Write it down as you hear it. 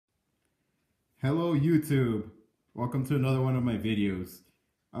Hello YouTube! Welcome to another one of my videos.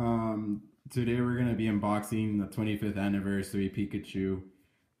 Today we're gonna be unboxing the 25th anniversary Pikachu.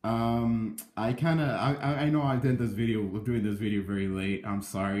 I know I did this video, doing this video very late. I'm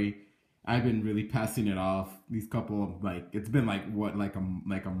sorry. I've been really passing it off. These couple of it's been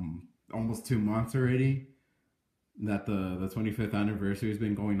almost 2 months already that the 25th anniversary has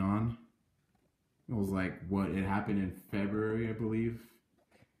been going on. It was it happened in February, I believe.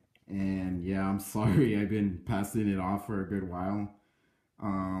 And yeah, I'm sorry. I've been passing it off for a good while.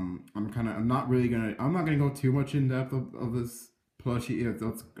 I'm not gonna go too much in depth of this plushie. It's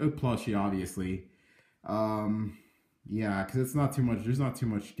a plushie, obviously. Yeah, because it's not too much. There's not too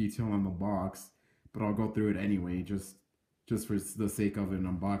much detail on the box, but I'll go through it anyway, just for the sake of an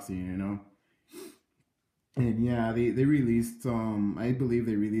unboxing, you know. And yeah, they released I believe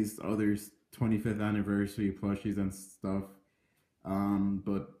they released other 25th anniversary plushies and stuff.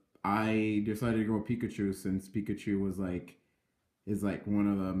 But I decided to go Pikachu since Pikachu is one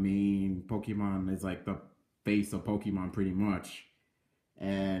of the main Pokemon, is like the face of Pokemon pretty much.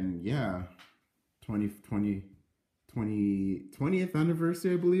 And yeah, 20th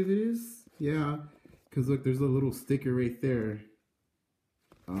anniversary, I believe it is. Yeah, because look, there's a little sticker right there.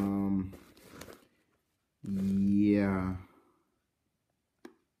 Yeah.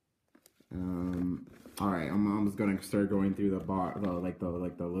 All right, I'm just gonna start going through the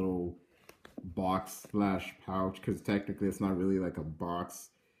little box slash pouch, because technically it's not really like a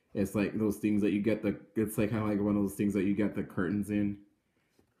box. It's like those things that you get it's like kind of like one of those things that you get the curtains in,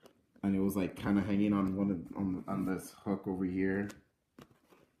 and it was like kind of hanging on on this hook over here.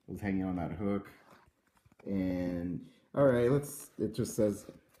 It was hanging on that hook, and all right, it just says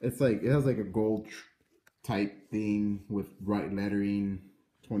it has like a gold type thing with bright lettering.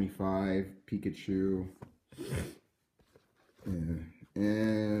 25 Pikachu. Yeah.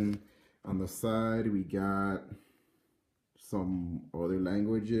 And on the side we got some other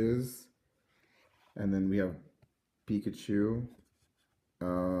languages, and then we have Pikachu,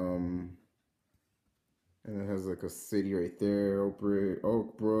 and it has like a city right there,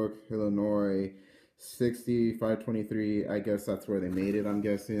 Oak Brook, Illinois, 6523. I guess that's where they made it, I'm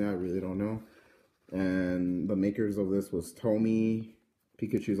guessing. I really don't know. And the makers of this was Tomy.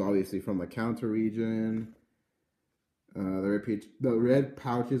 Pikachu's obviously from the Kanto region. The red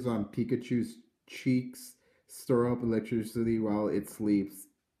pouches on Pikachu's cheeks stir up electricity while it sleeps.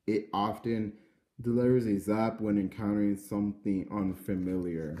 It often delivers a zap when encountering something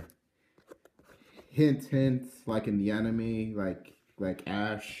unfamiliar. Hint, hint, like in the anime, like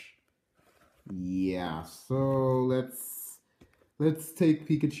Ash. Yeah, so let's take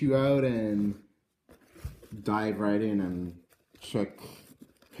Pikachu out and dive right in and check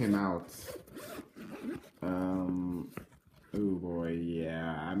him out. Oh boy,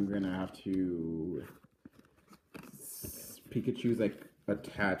 yeah, I'm gonna have to. Pikachu's like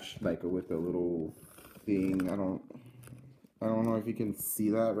attached with a little thing. I don't know if you can see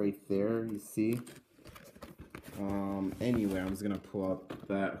that right there. You see? Anyway, I'm just gonna pull out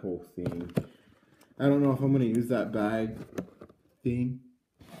that whole thing. I don't know if I'm gonna use that bag thing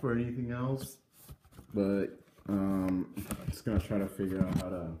for anything else, but I'm just gonna try to figure out how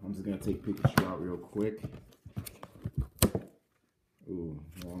to. I'm just gonna take Pikachu out real quick. Ooh,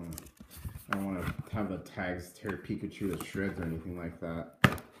 I don't wanna have the tags tear Pikachu to shreds or anything like that.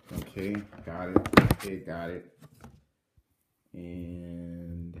 Okay, got it. Okay, got it.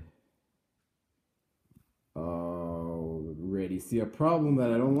 And already see a problem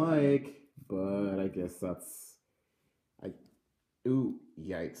that I don't like, but I guess that's ooh,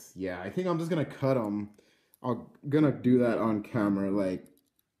 yikes. Yeah, I think I'm just gonna cut them. I'm gonna do that on camera,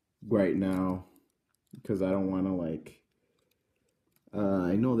 right now, because I don't want to,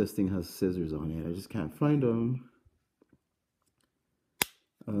 I know this thing has scissors on it. I just can't find them.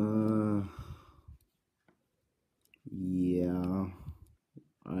 Yeah,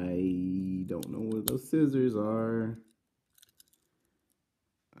 I don't know where those scissors are.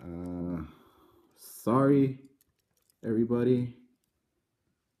 Sorry, everybody.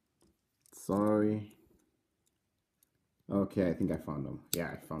 Sorry. Okay, I think I found them.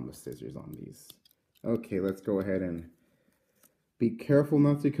 Yeah, I found the scissors on these. Okay, let's go ahead and be careful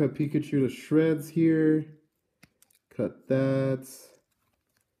not to cut Pikachu to shreds here. Cut that.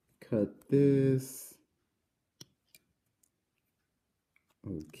 Cut this.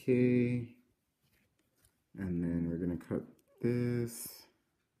 Okay. And then we're going to cut this.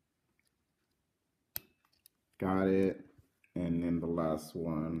 Got it. And then the last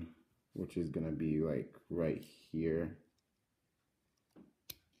one, which is going to be right here.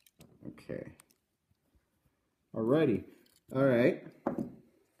 Okay. Alrighty. Alright.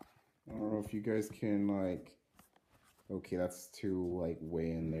 know if you guys can like, okay, that's too like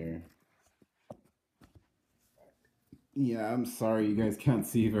way in there. Yeah, I'm sorry you guys can't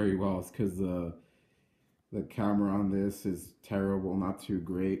see very well. It's because the camera on this is terrible, not too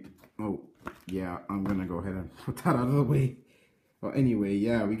great. Oh, yeah, I'm gonna go ahead and put that out of the way. Well, anyway,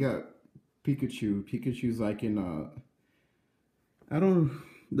 yeah, we got Pikachu. Pikachu's like in I don't,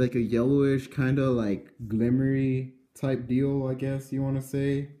 like a yellowish kind of like glimmery type deal, I guess you want to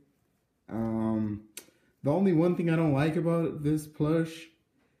say. Um, the only one thing I don't like about this plush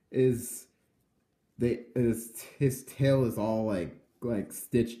is his tail is all like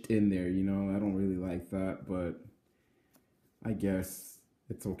stitched in there, you know. I don't really like that, but I guess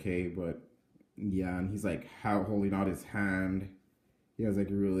it's okay. But yeah, and he's like how holding out his hand. He has like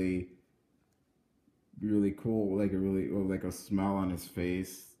a really cool, like a really like a smile on his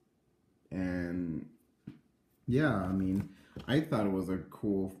face, and yeah, I mean, I thought it was a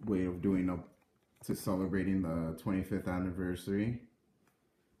cool way of doing up to celebrating the 25th anniversary.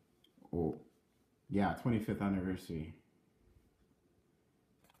 Oh, yeah, 25th anniversary.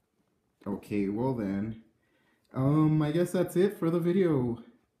 Okay, well then, I guess that's it for the video.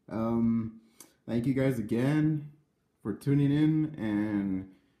 Um, thank you guys again for tuning in,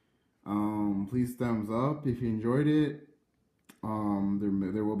 and please thumbs up if you enjoyed it.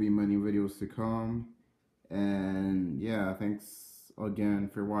 There will be many videos to come, and yeah, thanks again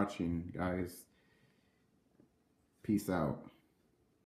for watching, guys. Peace out.